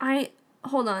do,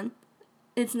 hold on.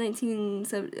 It's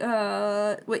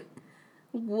 1970, wait.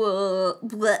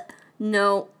 What?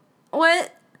 No.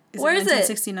 What? Where is it?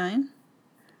 1969?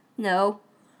 No.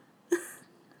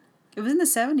 It was in the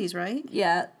 70s, right?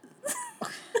 Yeah.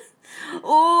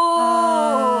 Oh.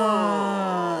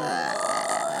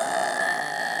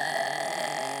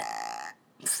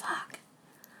 Fuck.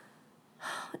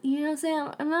 You know,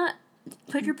 Sam, I'm not.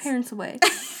 Put your parents away.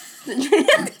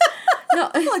 No.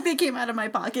 Like they came out of my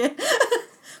pocket.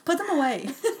 Put them away.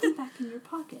 Put them back in your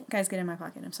pocket. Guys, get in my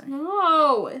pocket. I'm sorry.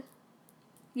 No.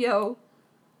 Yo,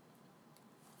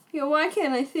 why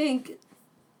can't I think?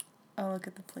 I'll look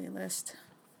at the playlist.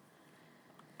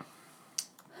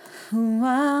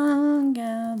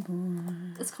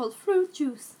 It's called Fruit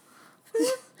Juice.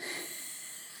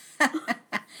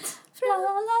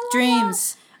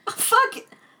 Dreams. Oh, fuck.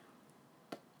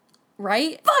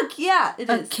 Right? Fuck, yeah, it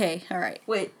is. Okay, alright.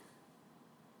 Wait.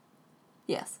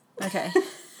 Yes. Okay.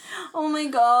 Oh my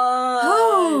god.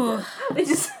 Oh. We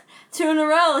just 2 in a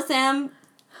row, Sam.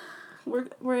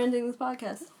 We're ending this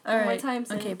podcast. Alright. One more time,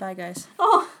 Sam. Okay, bye guys.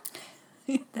 Oh.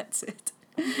 That's it.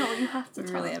 No, you have to We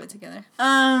talk. really have it together.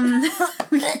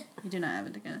 We do not have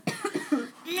it together.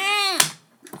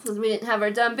 Because we didn't have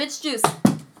our dumb bitch juice.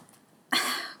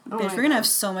 Bitch, we're gonna have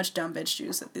so much dumb bitch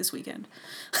juice this weekend.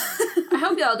 I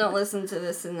hope y'all don't listen to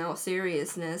this in all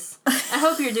seriousness. I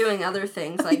hope you're doing other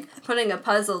things, like putting a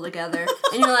puzzle together.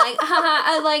 And you're like, haha,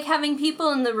 I like having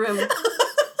people in the room.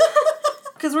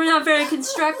 Because we're not very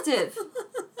constructive.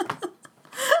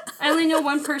 I only know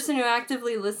one person who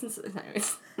actively listens to this.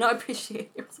 Anyways, no, I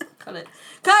appreciate yours. Cut it.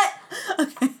 Cut!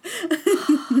 Okay.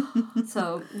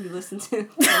 So, you listen to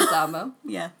Zamo.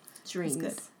 Yeah. Dreams.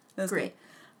 That was Great.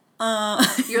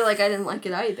 Good. You're like, I didn't like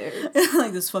it either.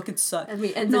 Like, this fucking sucked. And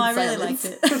we ended No, I silence. really liked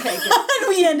it. Okay, good. And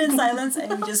we end in silence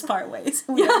and we just part ways.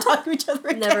 We don't talk to each other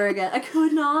again. Never again. I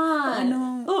could not. I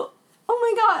know. Oh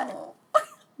my god.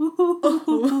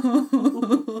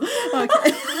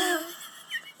 Okay.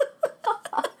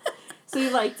 So you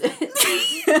liked it.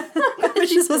 But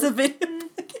this was a video.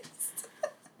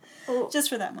 Oh. Just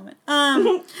for that moment.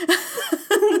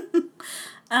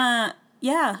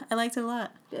 Yeah, I liked it a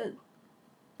lot. Good.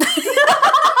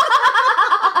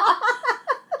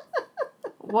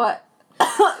 What?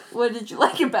 What did you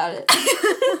like about it?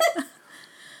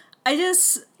 I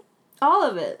just... All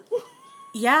of it.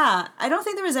 Yeah, I don't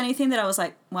think there was anything that I was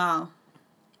like, wow,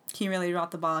 he really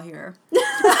dropped the ball here.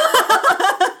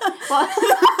 What?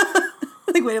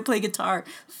 Like, way to play guitar.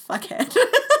 Fuckhead.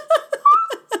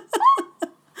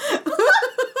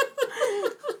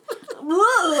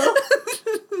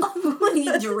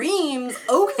 Dreams,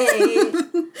 okay.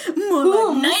 More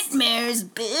like nightmares,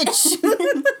 bitch.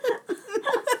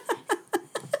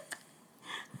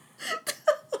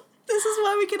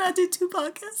 we cannot do 2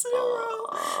 podcasts in a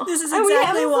row. This is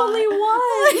exactly why. Only one.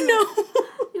 I know.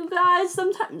 You guys,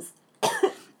 sometimes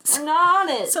we're not on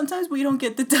it. Sometimes we don't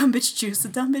get the dumb bitch juice. The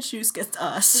dumb bitch juice gets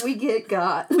us. We get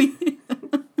got.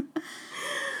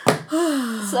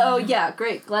 So, yeah,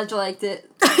 great. Glad you liked it.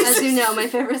 As you know, my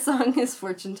favorite song is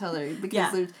Fortune Teller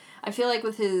because I feel like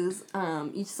with his,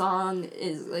 each song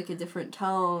is, like, a different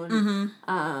tone.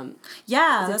 Mm-hmm.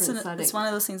 That's one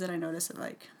of those things that I noticed that,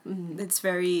 like, it's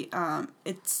very,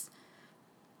 it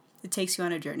takes you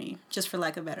on a journey, just for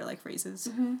lack of better, like, phrases.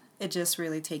 Mm-hmm. It just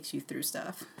really takes you through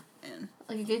stuff. And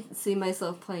like, I can see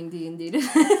myself playing D&D to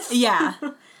this. Yeah.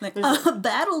 Like,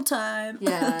 battle time.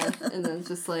 Yeah, and then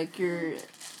just, like,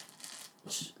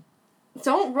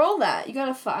 don't roll that. You got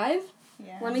a 5?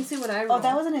 Yeah. Let me see what I rolled. Oh,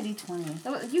 that wasn't a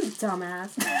D20. You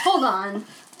dumbass. Hold on.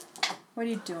 What are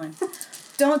you doing?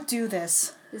 Don't do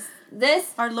this.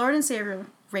 This? Our Lord and Savior,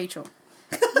 Rachel.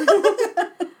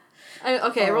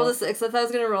 I rolled a 6. I thought I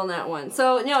was going to roll that one.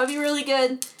 So, no, it'd be really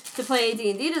good to play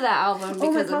D&D to that album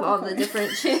because of all the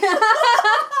different... I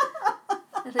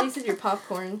thought you said your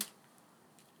popcorn.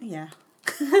 Yeah.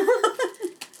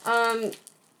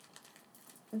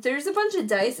 There's a bunch of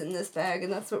dice in this bag,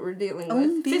 and that's what we're dealing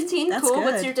with. 15, that's cool. Good.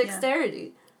 What's your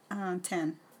dexterity?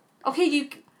 10. Okay,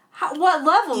 what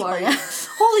level are you?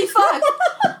 Holy fuck!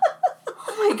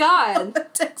 Oh my god.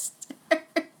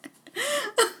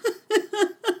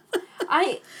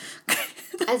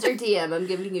 As your DM, I'm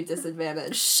giving you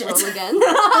disadvantage. Shit. Roll again.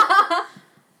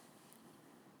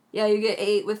 Yeah, you get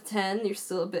 8 with 10. You're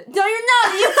still a bit... No, you're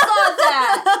not! You saw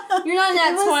that! You're not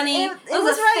at 20. It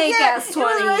was a right fake-ass 20.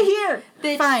 It was right here.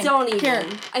 Bitch, Fine. don't even. Here.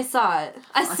 I saw it.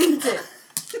 I synced it.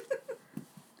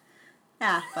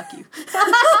 Fuck you.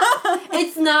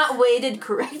 It's not weighted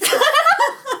correctly.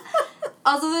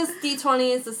 Also, this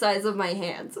D20 is the size of my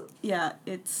hand. Yeah,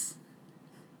 it's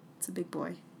a big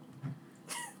boy.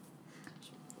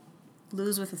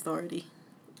 Lose with authority.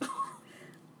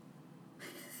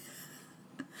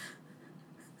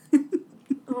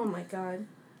 Oh my god.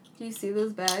 Do you see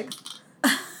those bags?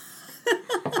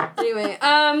 Anyway,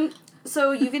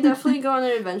 so you can definitely go on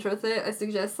an adventure with it. I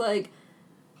suggest, like,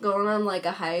 going on, like,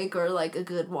 a hike or, like, a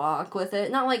good walk with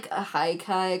it. Not, like, a hike,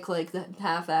 like the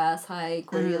half-ass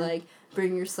hike where you, like,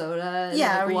 bring your soda and,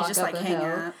 like, where walk you just, up like, a hang hill.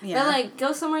 out. Yeah. But, like,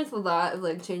 go somewhere with a lot of,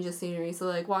 like, change of scenery. So,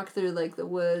 like, walk through, like, the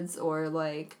woods or,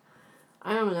 like,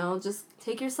 I don't know, just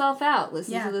take yourself out.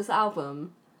 Listen to this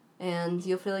album. And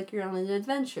you'll feel like you're on an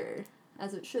adventure.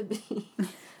 As it should be.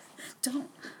 Don't.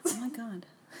 Oh my god.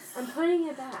 I'm putting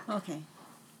it back. Okay.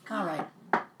 All right.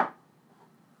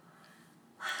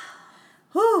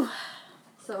 Whew.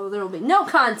 So there will be no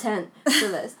content for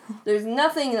this. There's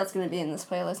nothing that's going to be in this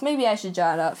playlist. Maybe I should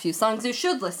jot out a few songs you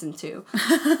should listen to.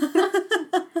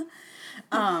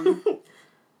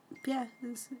 Yeah, it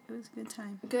was a good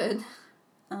time. Good.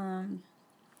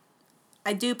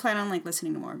 I do plan on, like,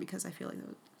 listening to more because I feel like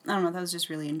that was just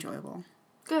really enjoyable.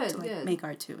 Good, to, like, good. Make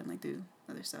art too and, like, do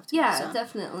other stuff too. Yeah, so.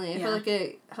 Definitely. I feel like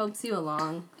it helps you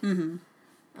along. Mm-hmm.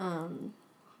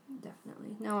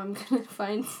 Definitely. Now I'm gonna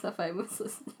find stuff I was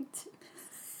listening to.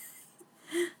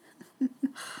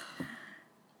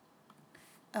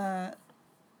 Let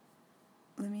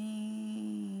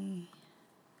me...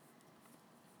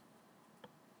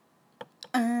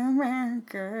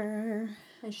 America.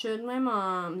 I showed my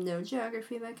mom No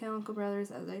Geography by Chemical Brothers,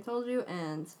 as I told you,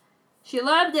 and she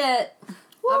loved it!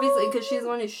 Woo! Obviously, because she's the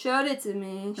one who showed it to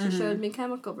me. She showed me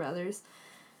Chemical Brothers.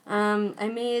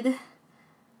 Apparently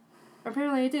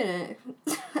I didn't.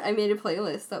 I made a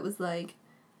playlist that was like,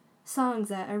 songs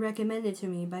that are recommended to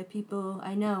me by people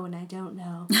I know and I don't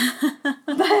know.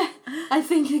 But I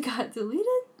think it got deleted.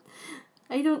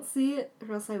 I don't see it,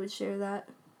 or else I would share that.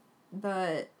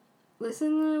 But listen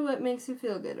to what makes you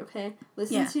feel good, okay?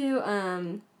 Listen to,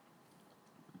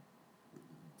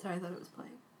 sorry, I thought it was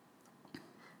playing.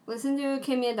 Listen to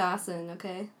Kimya Dawson,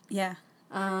 okay? Yeah.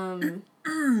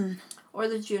 Or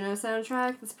the Juno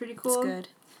soundtrack. That's pretty cool. It's good.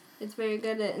 It's very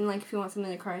good. And, like, if you want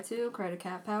something to cry to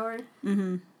Cat Power.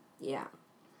 Mm-hmm. Yeah.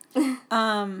 Do you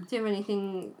have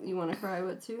anything you want to cry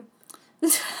with, too?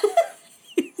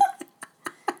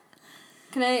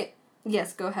 Can I...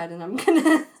 Yes, go ahead, and I'm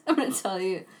gonna tell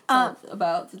you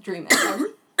about the Dream Echo.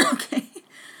 Okay.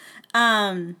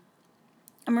 I'm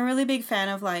a really big fan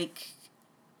of, like,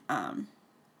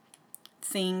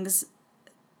 things,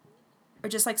 or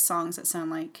just, like, songs that sound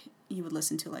like you would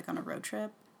listen to, like, on a road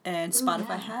trip. And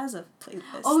Spotify has a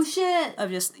playlist. Oh, shit!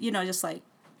 Of just, just, like,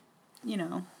 you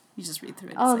You just read through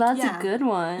it. Oh, that's a good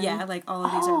one. Yeah, like all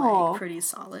of these are like pretty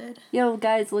solid. Yo,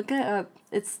 guys, look it up.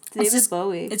 It's David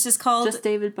Bowie. It's just called... Just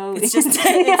David Bowie. It's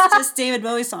just David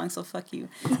Bowie songs, so fuck you.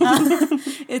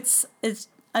 It's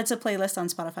a playlist on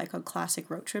Spotify called Classic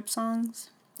Road Trip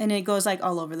Songs. And it goes like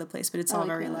all over the place, but it's all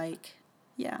very like...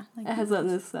 Yeah. Like it has that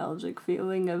nostalgic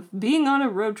feeling of being on a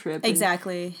road trip.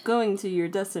 Exactly. Going to your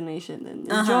destination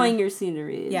and enjoying your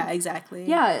scenery. Yeah, exactly.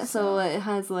 Yeah, so it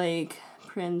has like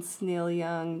Prince, Neil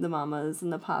Young, the Mamas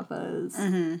and the Papas,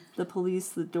 the Police,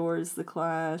 the Doors, the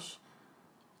Clash,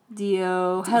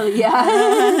 Dio, hell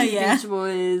yeah, yeah. Beach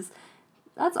Boys.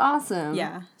 That's awesome.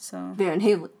 Yeah, so... Van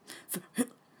Halen.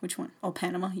 Which one? Oh,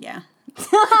 Panama, yeah.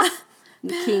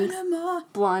 The Kinks,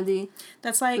 Blondie.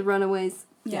 That's like... The Runaways.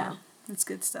 Yeah. That's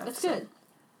good stuff. That's good.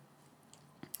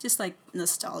 Just like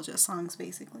nostalgia songs,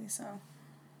 basically. So,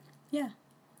 yeah.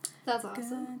 That's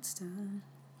awesome. Good stuff.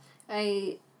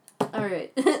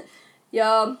 Alright.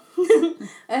 Y'all,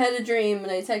 I had a dream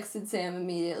and I texted Sam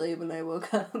immediately when I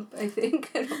woke up, I think.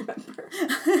 I don't remember.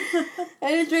 I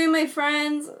had a dream my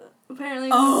friends, apparently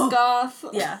was goth.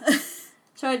 Yeah.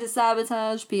 Tried to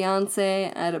sabotage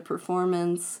Beyonce at a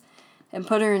performance and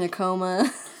put her in a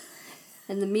coma.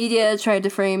 And the media tried to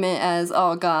frame it as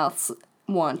all goths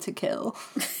want to kill.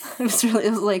 It was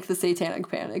like the Satanic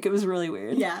Panic. It was really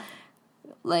weird. Yeah.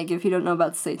 Like, if you don't know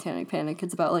about the Satanic Panic,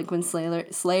 it's about, like, when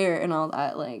Slayer and all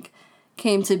that, like,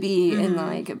 came to be, and,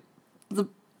 like, the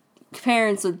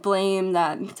parents would blame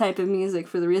that type of music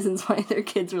for the reasons why their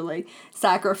kids were, like,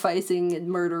 sacrificing and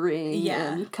murdering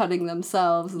and cutting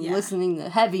themselves and listening to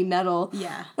heavy metal.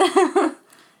 Yeah.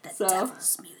 So,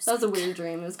 that was a weird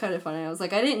dream. It was kind of funny. I was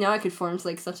like, I didn't know I could form,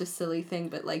 like, such a silly thing,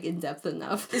 but, like, in-depth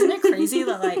enough. Isn't it crazy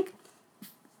that, like,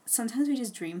 sometimes we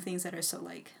just dream things that are so,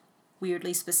 like,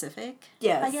 weirdly specific?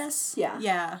 Yes. I guess? Yeah.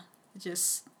 Yeah.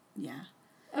 Just, yeah.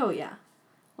 Oh, yeah.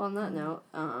 Well, on that note,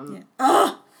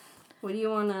 what do you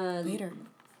want to... Later.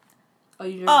 Oh,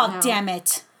 you Oh, damn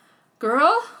it.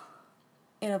 Girl?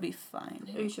 It'll be fine.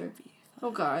 Are you sure?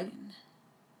 Oh, God.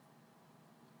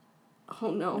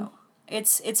 Oh, no.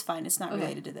 It's fine. It's not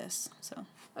related to this, so.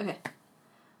 Okay.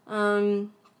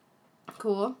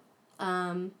 Cool.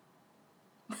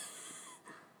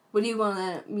 What do you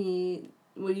want me...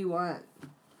 What do you want?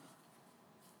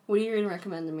 What are you going to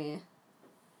recommend to me?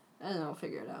 I don't know. I'll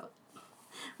figure it out.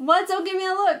 What? Don't give me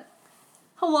a look.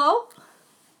 Hello?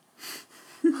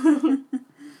 Do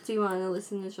you want to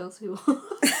listen to Chelsea Wolfe?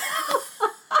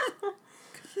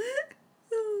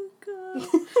 Oh, God.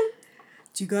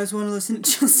 Do you guys want to listen to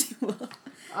Chelsea Wolfe?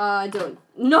 I don't.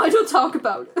 No, I don't talk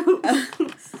about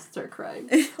it. Start crying.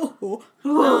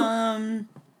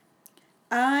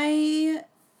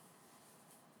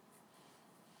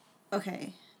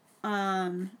 Okay.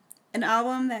 An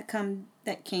album that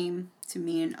came to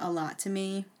mean a lot to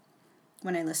me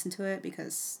when I listened to it,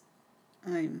 because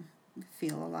I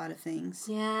feel a lot of things.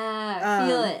 Yeah,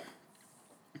 feel it.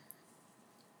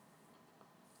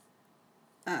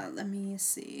 Let me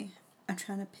see. I'm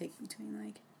trying to pick between,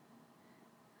 like...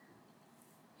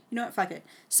 You know what? Fuck it.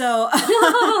 So,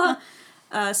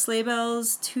 Sleigh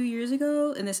Bells 2 years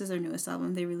ago, and this is their newest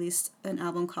album, they released an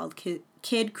album called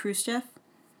Kid Khrushchev.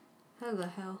 How the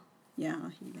hell? Yeah,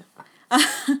 here you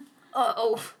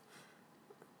go.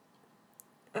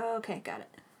 Okay, got it.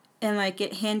 And, like,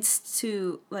 it hints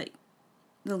to, like,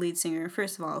 the lead singer,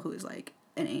 first of all, who is, like,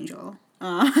 an angel.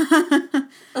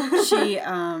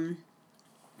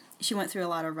 She went through a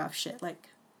lot of rough shit, like,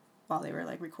 while they were,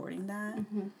 like, recording that.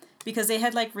 Mm-hmm. Because they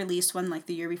had, like, released one, like,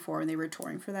 the year before, and they were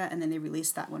touring for that, and then they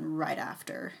released that one right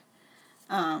after.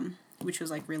 Which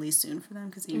was, like, really soon for them,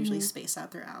 because they usually space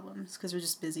out their albums, because they're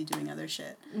just busy doing other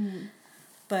shit. Mm-hmm.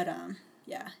 But,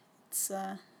 yeah, it's,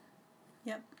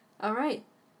 yep. All right.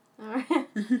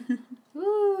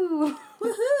 Woo!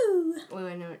 Woohoo! Wait,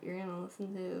 I know what you're gonna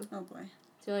listen to. Oh, boy.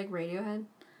 Do you like Radiohead?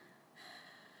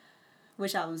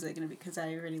 Which album is it gonna be? Because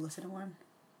I already listened to one.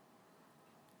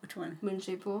 Which one?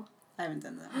 Moon-Shaped Pool. I haven't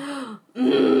done that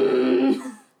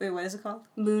one. Wait, what is it called?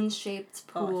 Moon-Shaped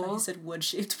Pool. Oh, I thought you said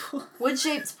Wood-Shaped Pool.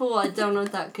 Wood-Shaped Pool, I don't know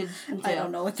what that could do. I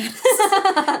don't know what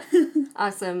that is.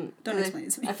 Awesome. Don't explain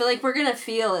it to me. I feel like we're gonna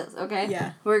feel it, okay?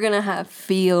 Yeah. We're gonna have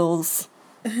feels.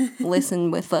 Listen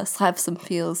with us. Have some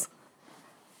feels.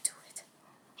 Do it.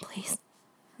 Please.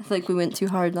 I feel like we went too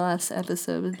hard last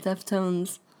episode with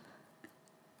Deftones.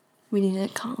 We need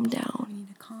to calm down. We need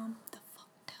to calm the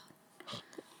fuck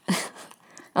down.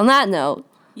 On that note.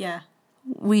 Yeah.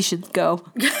 We should go.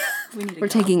 We're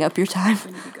taking up your time.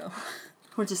 We need to go.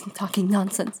 We're just talking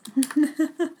nonsense.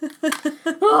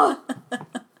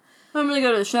 I'm gonna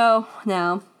go to the show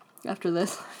now. after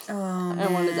this. Oh, man. I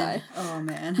want to die. Oh,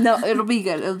 man. No, it'll be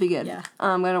good. It'll be good. Yeah.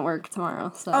 I don't work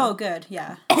tomorrow, so. Oh, good.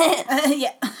 Yeah.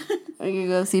 Yeah. I'm gonna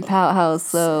go see Powerhouse,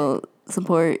 so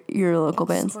support your local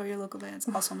bands. Support your local bands.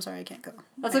 Also, I'm sorry I can't go.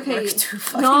 That's I okay. work too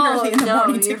fucking No, early in the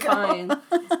morning you're to go. fine.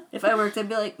 If I worked, I'd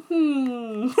be like,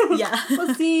 Yeah.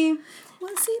 we'll see.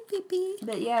 We'll see, pee-pee.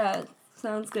 But yeah,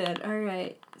 sounds good. All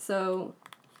right. So,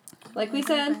 like we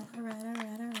said. All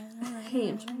right. Hey,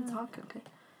 I'm trying to talk. Okay.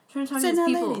 I'm trying to talk Sit to down,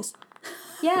 these people. ladies.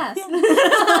 Yeah.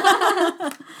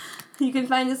 You can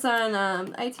find us on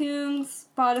iTunes,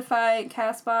 Spotify,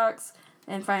 CastBox,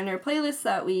 and find our playlists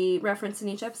that we reference in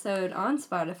each episode on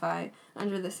Spotify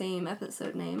under the same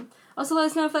episode name. Also, let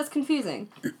us know if that's confusing.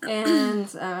 And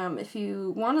if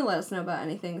you want to let us know about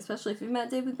anything, especially if you've met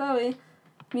David Bowie,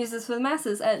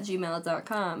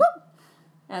 musesforthemasses@gmail.com. Woo!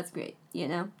 That's great, you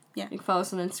know? Yeah. You can follow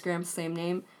us on Instagram, same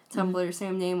name. Tumblr,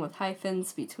 same name with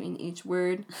hyphens between each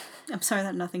word. I'm sorry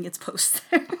that nothing gets posted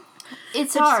there.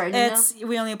 It's hard, you know?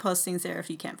 We only post things there if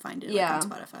you can't find it like, on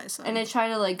Spotify. So. And I try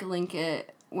to, link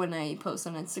it when I post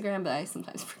on Instagram, but I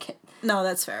sometimes forget. No,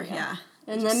 that's fair, yeah.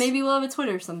 And then maybe we'll have a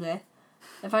Twitter someday,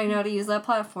 if I know how to use that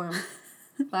platform.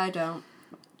 But I don't.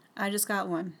 I just got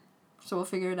one. So we'll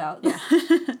figure it out. Yeah.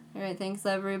 Alright, thanks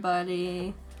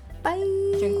everybody. Bye.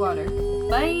 Drink water.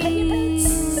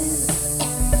 Bye.